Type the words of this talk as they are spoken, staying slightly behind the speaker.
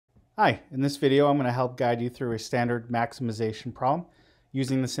Hi, in this video I'm going to help guide you through a standard maximization problem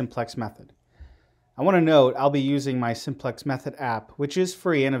using the Simplex method. I want to note I'll be using my Simplex Method app, which is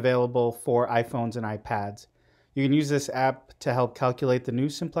free and available for iPhones and iPads. You can use this app to help calculate the new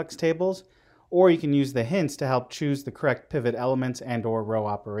Simplex tables, or you can use the hints to help choose the correct pivot elements and/or row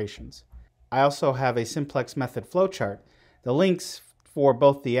operations. I also have a Simplex Method flowchart. The links for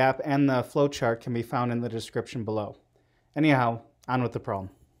both the app and the flowchart can be found in the description below. Anyhow, on with the problem.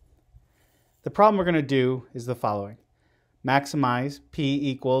 The problem we're going to do is the following. Maximize p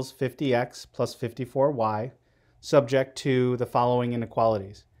equals 50x plus 54y, subject to the following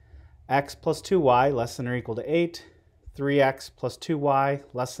inequalities. X plus 2y less than or equal to 8, 3x plus 2y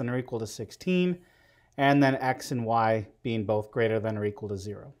less than or equal to 16, and then x and y being both greater than or equal to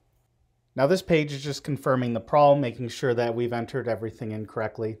 0. Now this page is just confirming the problem, making sure that we've entered everything in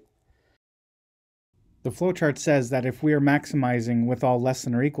correctly. The flowchart says that if we are maximizing with all less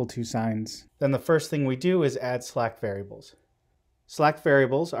than or equal to signs, then the first thing we do is add slack variables. Slack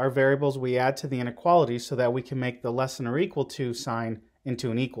variables are variables we add to the inequality so that we can make the less than or equal to sign into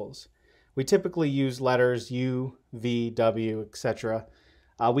an equals. We typically use letters U, V, W, etc.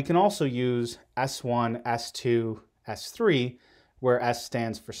 We can also use S1, S2, S3, where S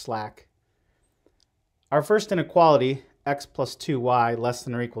stands for slack. Our first inequality, x plus 2y less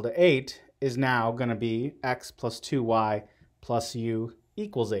than or equal to 8, is now going to be x plus 2y plus u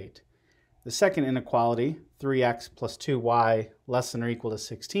equals 8. The second inequality, 3x plus 2y less than or equal to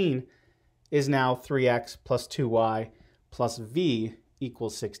 16, is now 3x plus 2y plus v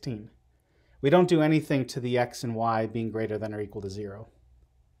equals 16. We don't do anything to the x and y being greater than or equal to 0.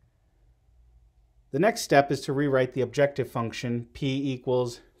 The next step is to rewrite the objective function p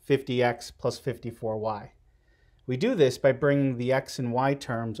equals 50x plus 54y. We do this by bringing the x and y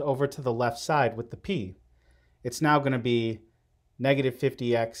terms over to the left side with the p. It's now going to be negative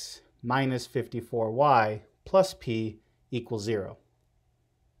 50x minus 54y plus p equals 0.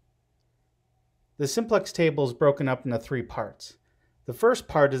 The simplex table is broken up into 3 parts. The first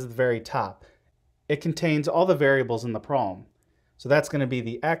part is at the very top. It contains all the variables in the problem. So that's going to be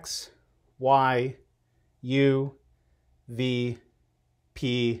the x, y, u, v,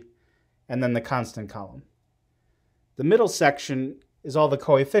 p, and then the constant column. The middle section is all the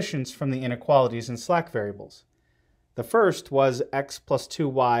coefficients from the inequalities and slack variables. The first was x plus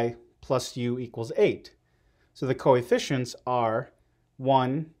 2y plus u equals 8. So the coefficients are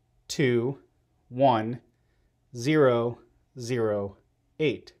 1, 2, 1, 0, 0,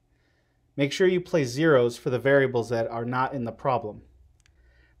 8. Make sure you place zeros for the variables that are not in the problem.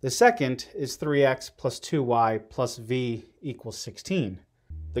 The second is 3x plus 2y plus v equals 16.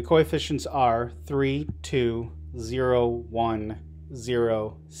 The coefficients are 3, 2, 0, 1,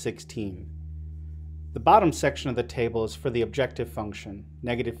 0, 16. The bottom section of the table is for the objective function,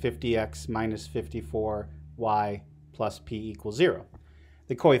 negative 50x minus 54y plus p equals 0.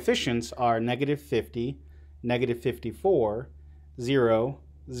 The coefficients are negative 50, negative 54, 0,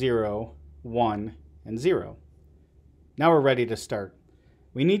 0, 1, and 0. Now we're ready to start.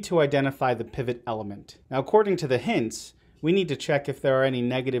 We need to identify the pivot element. Now according to the hints, we need to check if there are any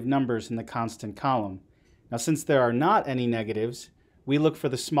negative numbers in the constant column. Now since there are not any negatives, we look for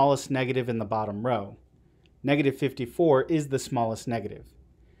the smallest negative in the bottom row. Negative 54 is the smallest negative.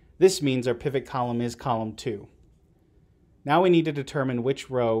 This means our pivot column is column 2. Now we need to determine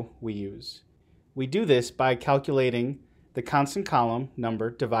which row we use. We do this by calculating the constant column number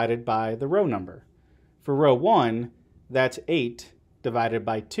divided by the row number. For row 1, that's 8 divided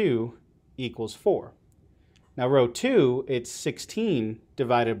by 2 equals 4. Now row 2, it's 16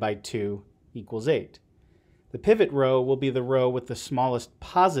 divided by 2 equals 8. The pivot row will be the row with the smallest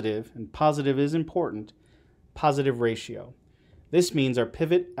positive, and positive is important, positive ratio. This means our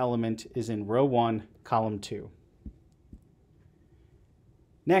pivot element is in row 1, column 2.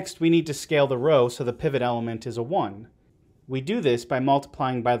 Next, we need to scale the row so the pivot element is a 1. We do this by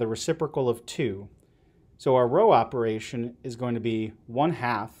multiplying by the reciprocal of 2. So our row operation is going to be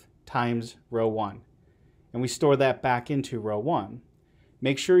 1/2 times row 1. And we store that back into row 1.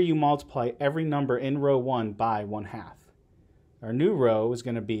 Make sure you multiply every number in row 1 by 1/2. Our new row is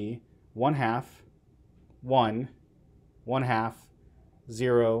going to be 1/2, 1, 1/2,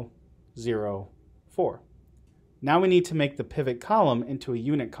 0, 0, 4. Now we need to make the pivot column into a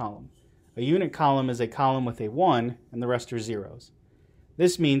unit column. A unit column is a column with a 1 and the rest are zeros.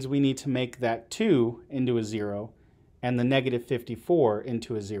 This means we need to make that 2 into a 0 and the negative 54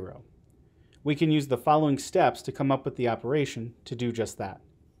 into a 0. We can use the following steps to come up with the operation to do just that.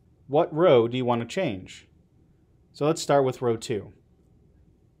 What row do you want to change? So let's start with row 2.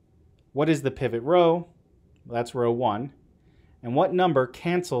 What is the pivot row? Well, that's row 1. And what number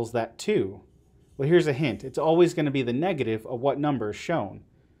cancels that 2? Well, here's a hint. It's always going to be the negative of what number is shown.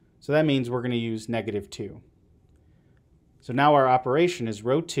 So that means we're going to use -2. So now our operation is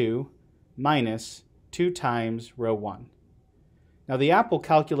row 2 minus 2 times row 1. Now the app will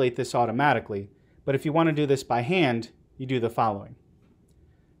calculate this automatically, but if you want to do this by hand, you do the following.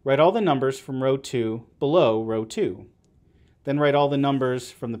 Write all the numbers from row 2 below row 2. Then write all the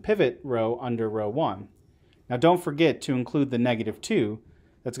numbers from the pivot row under row 1. Now don't forget to include the -2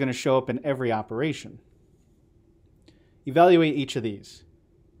 that's going to show up in every operation. Evaluate each of these.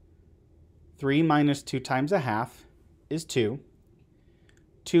 3 minus 2 times 1/2 is 2.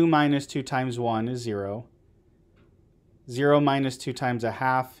 2 minus 2 times 1 is 0. 0 minus 2 times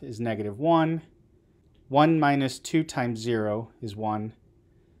 1/2 is -1. 1 minus 2 times 0 is 1.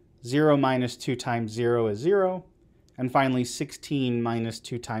 0 minus 2 times 0 is 0. And finally, 16 minus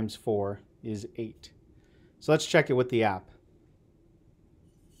 2 times 4 is 8. So let's check it with the app.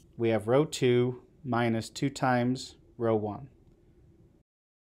 We have row 2 minus 2 times row 1.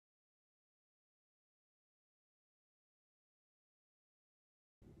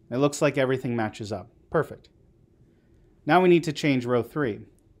 It looks like everything matches up. Perfect. Now we need to change row 3.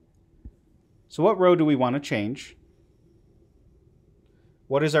 So what row do we want to change?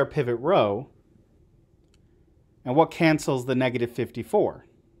 What is our pivot row? And what cancels the -54?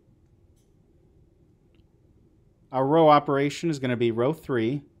 Our row operation is going to be row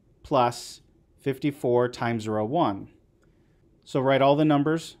 3 plus 54 times row 1. So write all the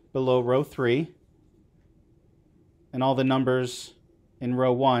numbers below row 3 and all the numbers in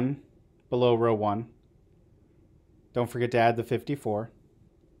row 1 below row 1. Don't forget to add the 54.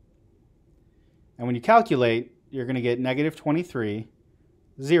 And when you calculate, you're going to get -23,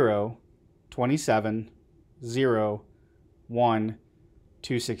 0, 27, 0, 1,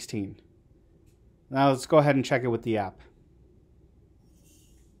 216. Now let's go ahead and check it with the app.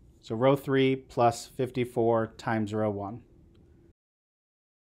 So row 3 plus 54 times row 1.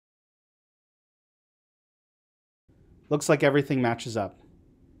 Looks like everything matches up.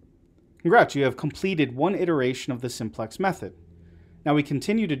 Congrats, you have completed one iteration of the simplex method. Now we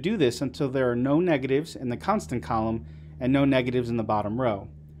continue to do this until there are no negatives in the constant column and no negatives in the bottom row.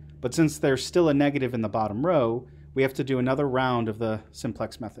 But since there's still a negative in the bottom row, we have to do another round of the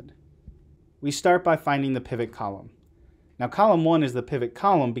simplex method. We start by finding the pivot column. Now column 1 is the pivot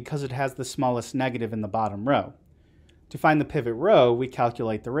column because it has the smallest negative in the bottom row. To find the pivot row, we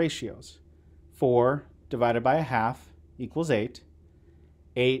calculate the ratios. 4 divided by 1/2 equals 8.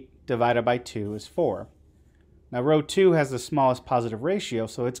 8 divided by 2 is 4. Now row 2 has the smallest positive ratio,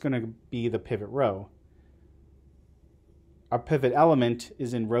 so it's going to be the pivot row. Our pivot element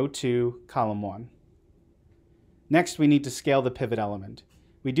is in row 2, column 1. Next, we need to scale the pivot element.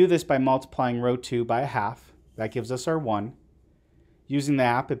 We do this by multiplying row 2 by 1/2. That gives us our 1. Using the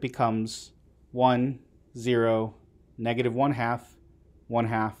app, it becomes 1, 0, -1/2,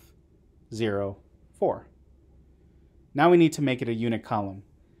 1/2, 0, 4. Now we need to make it a unit column.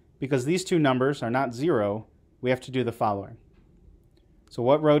 Because these two numbers are not 0, we have to do the following. So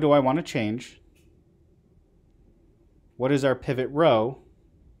what row do I want to change? What is our pivot row?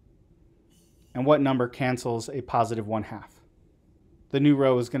 And what number cancels a positive 1/2? The new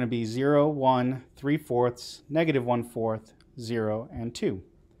row is going to be 0, 1, 3/4, -1/4, 0, and 2.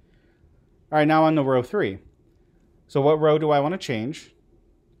 All right, now on to row 3. So what row do I want to change?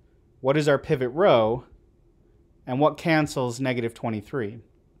 What is our pivot row? And what cancels -23?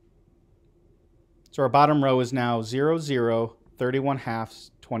 So our bottom row is now 0, 0,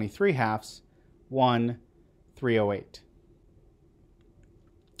 31/2, 23/2, 1, 308.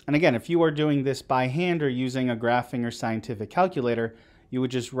 And again, if you are doing this by hand or using a graphing or scientific calculator, you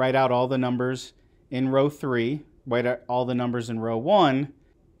would just write out all the numbers in row 3, write out all the numbers in row 1,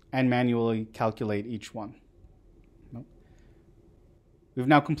 and manually calculate each one. Nope. We've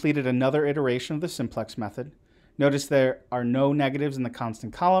now completed another iteration of the simplex method. Notice there are no negatives in the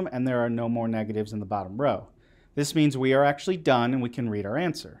constant column and there are no more negatives in the bottom row. This means we are actually done and we can read our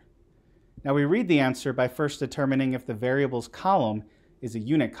answer. Now we read the answer by first determining if the variables column is a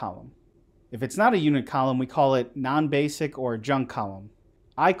unit column. If it's not a unit column, we call it non-basic or a junk column.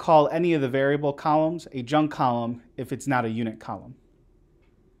 I call any of the variable columns a junk column if it's not a unit column.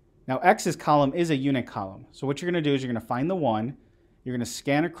 Now X's column is a unit column. So what you're going to do is you're going to find the 1, you're going to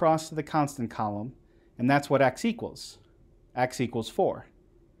scan across to the constant column, and that's what X equals. X equals 4.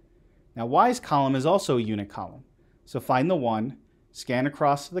 Now Y's column is also a unit column. So find the 1, scan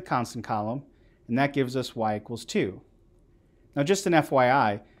across to the constant column, and that gives us Y equals 2. Now just an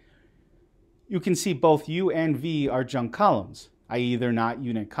FYI, you can see both U and V are junk columns, i.e. they're not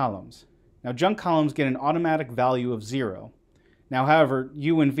unit columns. Now junk columns get an automatic value of 0. Now, however,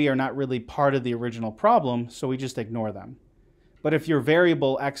 u and v are not really part of the original problem, so we just ignore them. But if your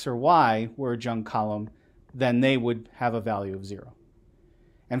variable x or y were a junk column, then they would have a value of 0.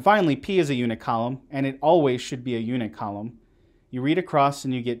 And finally, p is a unit column, and it always should be a unit column. You read across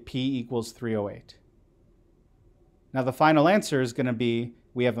and you get p equals 308. Now the final answer is going to be,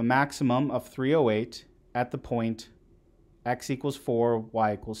 we have a maximum of 308 at the point x equals 4,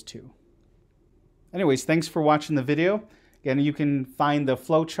 y equals 2. Anyways, thanks for watching the video. Again, you can find the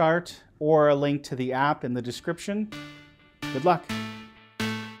flowchart or a link to the app in the description. Good luck.